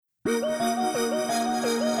Came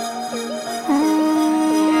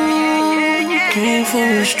from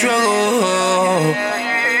the struggle,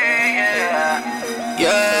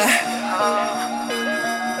 yeah.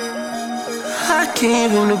 I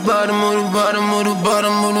came from the bottom of the bottom of the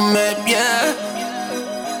bottom of the map, yeah.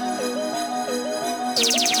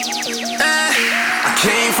 I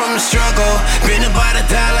came from the struggle, been about $1,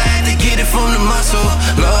 had to get it from the muscle.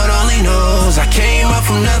 Lord only knows, I came up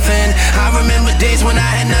from nothing. I remember days when I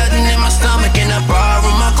had nothing in my stomach and I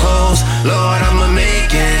borrowed my clothes. Lord, I'ma make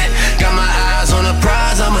it. Got my eyes on the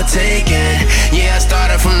prize, I'ma take it. Yeah, I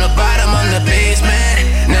started from the bottom, I'm the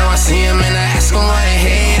basement. Now I see him and I ask him why he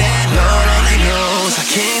hate it. Lord only knows, I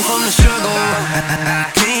came from the struggle. I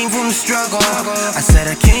came from the struggle. I said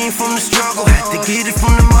I came from the struggle, had to get it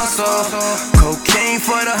from the muscle. Cocaine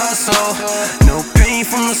for the hustle, no pain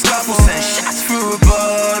from the scuffle. Send shots for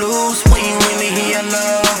rebuttals. We ain't really here, I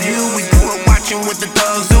love you. We grew up watching what the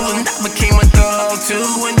thugs do, and I became a thug too.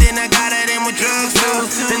 And then I got it in with drugs too.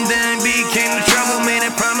 And then became the trouble. Made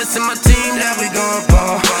a promise to my team that we gon'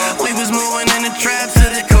 ball. We was moving in the trap to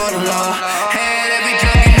the court of law. Had every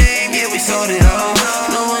drug name, yeah, we sold it all.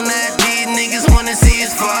 Knowing that these niggas wanna see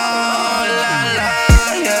us fall. La la,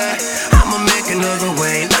 yeah. I'ma make another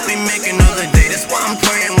way, let me make another day. That's why I'm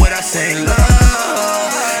praying what I say,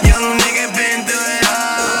 love. Young nigga been through it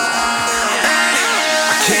all.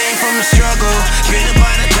 I came from the struggle, been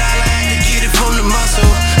about $1, had to get it from the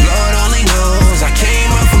muscle. Lord only knows, I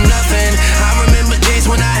came up from nothing. I remember days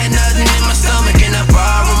when I had nothing in my stomach and I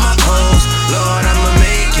borrowed my clothes. Lord, I'ma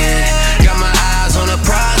make it. Got my eyes on the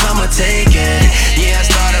prize, I'ma take it. Yeah, I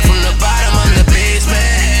started from the bottom, I'm the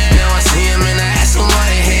basement. Now I see him and I ask him why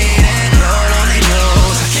he hate it. Lord only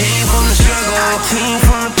knows, I came from the struggle. I came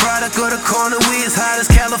from the product of the corner. We as hot as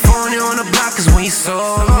California on the block is when you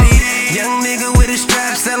saw me. Young nigga with a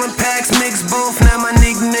strap, selling packs, mix both. Now my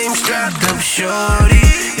nickname strapped up shorty.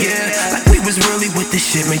 Yeah, like we was really with the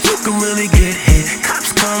shit, man. You can really get hit.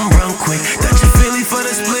 Cops come run quick. Dutch a Philly for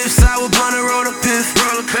the spliff, sour blunt and roll the piff.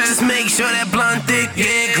 Just make sure that blunt thick,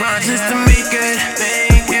 yeah. Grind just to make it.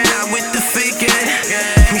 We not with the faking.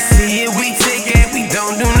 We see it, we take it. We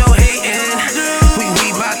don't do no hating. We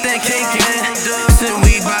bout that caking. Said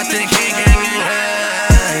we bout that caking.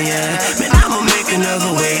 Yeah, man, I'ma make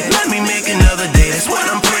another way. Let me make another day. That's what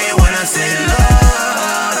I'm praying when I say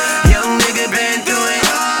love. Young nigga been through it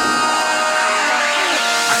all.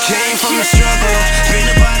 I came from the struggle, been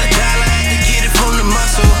about $1, had to get it from the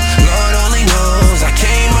muscle. Lord only knows, I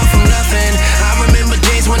came up from nothing. I remember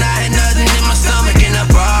days when I had nothing in my stomach and I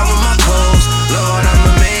borrowed my clothes. Lord,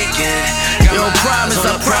 I'ma make it. Got my eyes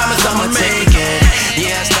on the prize, I'ma take it.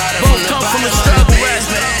 Yeah, I started from the bottom of the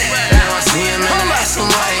basement. Now I see him and I ask him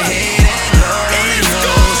why he hate it. Lord only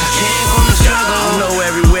knows, I came from the struggle. I know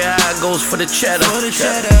everywhere I goes for the cheddar.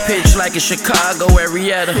 Pitch like in Chicago,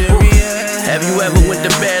 Arietta. Have you ever went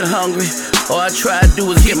to bed hungry? All I try to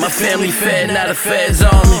do is get my family fed, now the feds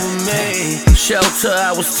on me. Shelter,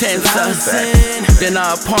 I was 10, son. Then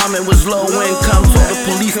our apartment was low income. Told the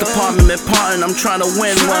police department, man, pardon, I'm trying to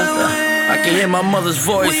win one. I can hear my mother's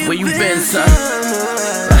voice, where you been, son?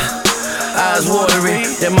 Eyes watery,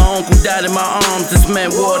 then my uncle died in my arms, this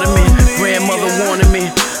meant war to me. Grandmother wanted me,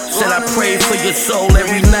 said I pray for your soul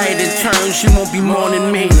every night. In turn, she won't be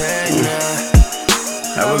mourning me.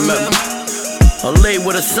 I remember her lay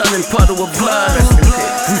with her son in puddle of blood.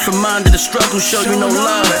 Youth reminded the struggle, show you no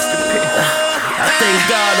love. I thank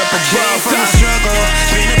God up above. From the struggle,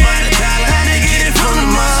 been about $1, had to get it from the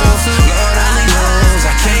muscle. Lord only knows,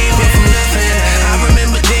 I came up from nothing. I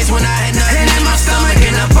remember days when I had nothing in my stomach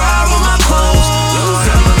and I borrowed my clothes. Lord,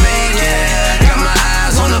 I'ma make it. Got my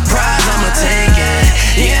eyes on the prize, I'ma take it.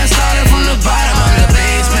 Yeah, I started from the bottom, I'm the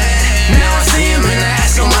basement. Now I see him and I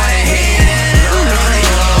ask him why he hate it. Lord only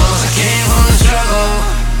knows, I came from the struggle.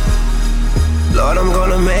 Lord, I'm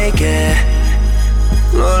gonna make it.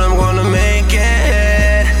 Lord, I'm gonna make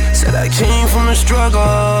it. Said I came from the struggle.